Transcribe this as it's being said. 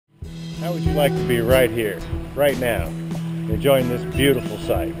How would you like to be right here, right now, enjoying this beautiful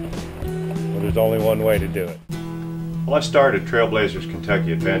sight? Well, there's only one way to do it. Well, I started Trailblazers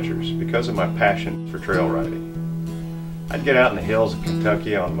Kentucky Adventures because of my passion for trail riding. I'd get out in the hills of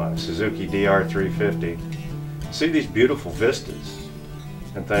Kentucky on my Suzuki DR350, see these beautiful vistas,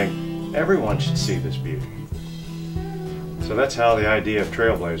 and think, everyone should see this beauty. So that's how the idea of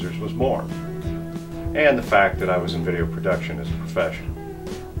Trailblazers was born, and the fact that I was in video production as a profession.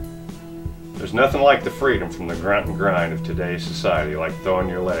 There's nothing like the freedom from the grunt and grind of today's society, like throwing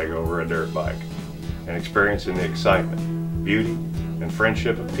your leg over a dirt bike and experiencing the excitement, beauty, and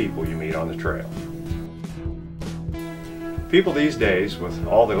friendship of people you meet on the trail. People these days, with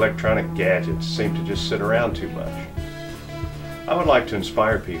all the electronic gadgets, seem to just sit around too much. I would like to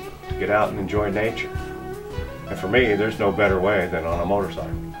inspire people to get out and enjoy nature. And for me, there's no better way than on a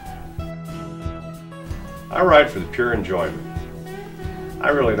motorcycle. I ride for the pure enjoyment. I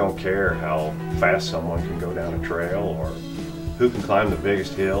really don't care how fast someone can go down a trail or who can climb the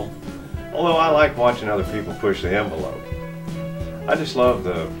biggest hill, although I like watching other people push the envelope. I just love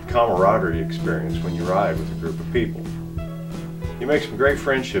the camaraderie experience when you ride with a group of people. You make some great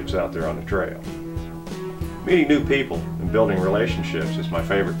friendships out there on the trail. Meeting new people and building relationships is my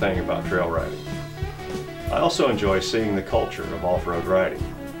favorite thing about trail riding. I also enjoy seeing the culture of off-road riding,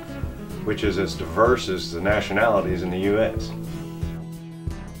 which is as diverse as the nationalities in the U.S.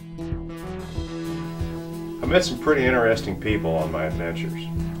 I met some pretty interesting people on my adventures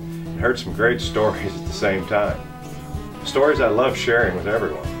and heard some great stories at the same time. Stories I love sharing with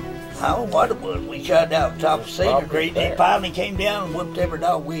everyone. Oh, what it was. We shot out top of Cedar Creek, and he finally came down and whooped every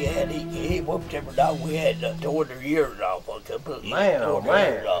dog we had. He whooped every dog we had, tore their ears off. Man, oh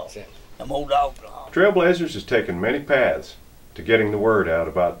man. Them old dogs. Trailblazers has taken many paths to getting the word out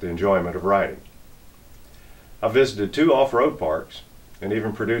about the enjoyment of riding. I visited 2 off-road parks and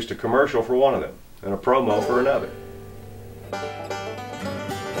even produced a commercial for one of them and a promo for another.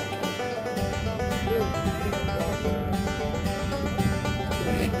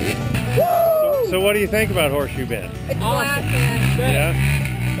 So what do you think about Horseshoe Bend? Awesome.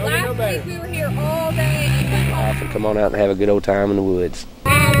 Yeah? Last week we were here all day. Often come on out and have a good old time in the woods.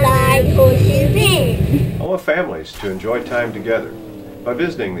 I like Horseshoe Bend. I want families to enjoy time together by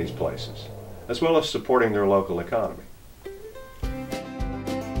visiting these places, as well as supporting their local economy.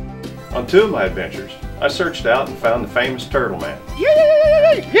 On 2 of my adventures, I searched out and found the famous Turtle Man.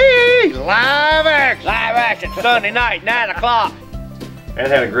 Yee! Live action! Live action, Sunday night, 9 o'clock. And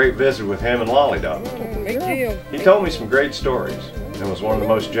had a great visit with him and Lolly Dog. Big deal. He told me some great stories and was one of the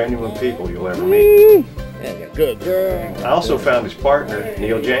most genuine people you'll ever meet. Good girl. I also found his partner,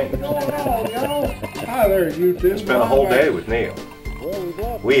 Neil James. Hi there, you two. Spent a whole day with Neil.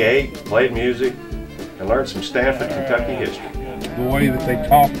 We ate, played music, and learned some Stanford, Kentucky history. The way that they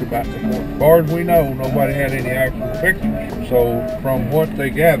talked about the horse. As far as we know, nobody had any actual pictures. So from what they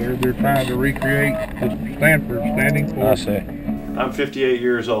gathered, they're trying to recreate the Stanford standing horse. I'm 58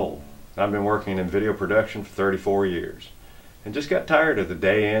 years old. I've been working in video production for 34 years and just got tired of the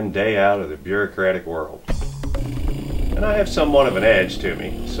day in, day out of the bureaucratic world. And I have somewhat of an edge to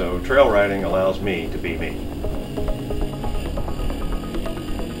me, so trail riding allows me to be me.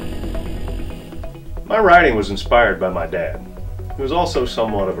 My riding was inspired by my dad, who was also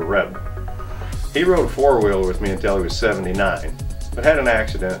somewhat of a rebel. He rode a 4-wheeler with me until he was 79, but had an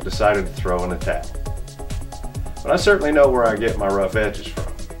accident and decided to throw in the towel. But I certainly know where I get my rough edges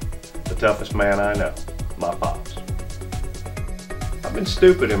from. The toughest man I know, my pops. I've been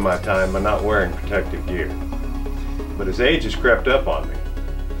stupid in my time by not wearing protective gear. But as age has crept up on me,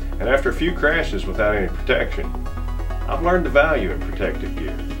 and after a few crashes without any protection, I've learned the value in protective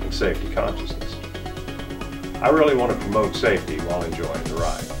gear and safety consciousness. I really want to promote safety while enjoying the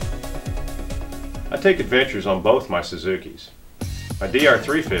ride. I take adventures on both my Suzukis. My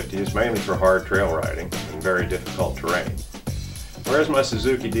DR350 is mainly for hard trail riding and very difficult terrain, whereas my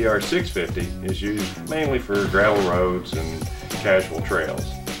Suzuki DR650 is used mainly for gravel roads and casual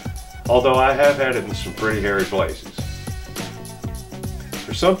trails, although I have had it in some pretty hairy places.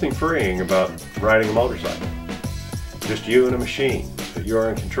 There's something freeing about riding a motorcycle. Just you and a machine that you're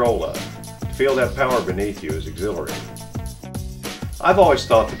in control of. To feel that power beneath you is exhilarating. I've always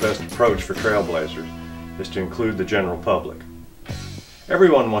thought the best approach for Trailblazers is to include the general public.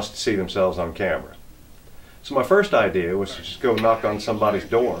 Everyone wants to see themselves on camera. So my first idea was to just go knock on somebody's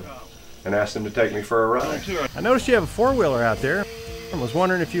door and ask them to take me for a ride. I noticed you have a 4-wheeler out there. I was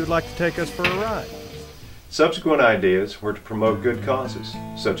wondering if you would like to take us for a ride. Subsequent ideas were to promote good causes,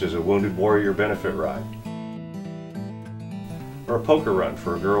 such as a Wounded Warrior benefit ride, or a poker run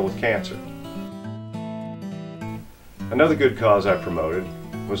for a girl with cancer. Another good cause I promoted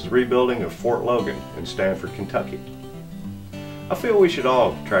was the rebuilding of Fort Logan in Stanford, Kentucky. I feel we should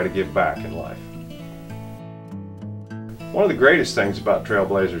all try to give back in life. One of the greatest things about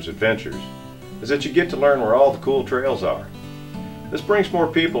Trailblazers Adventures is that you get to learn where all the cool trails are. This brings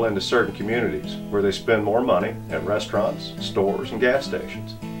more people into certain communities where they spend more money at restaurants, stores, and gas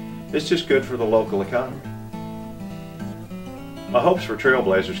stations. It's just good for the local economy. My hopes for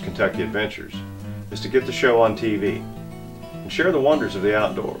Trailblazers Kentucky Adventures is to get the show on TV and share the wonders of the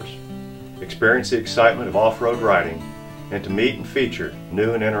outdoors, experience the excitement of off-road riding, and to meet and feature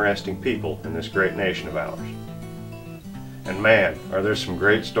new and interesting people in this great nation of ours. And man, are there some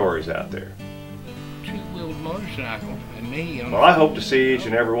great stories out there. Two-wheeled motorcycle and me on. Well, I hope to see each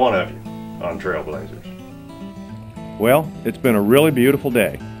and every one of you on Trailblazers. Well, it's been a really beautiful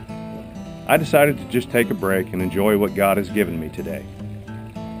day. I decided to just take a break and enjoy what God has given me today.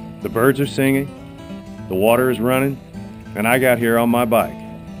 The birds are singing, the water is running, and I got here on my bike.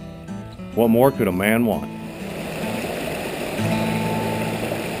 What more could a man want?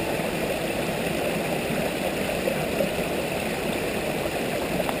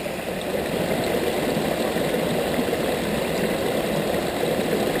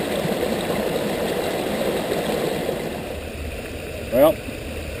 Well,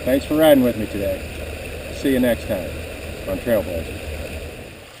 thanks for riding with me today. See you next time on Trailblazers.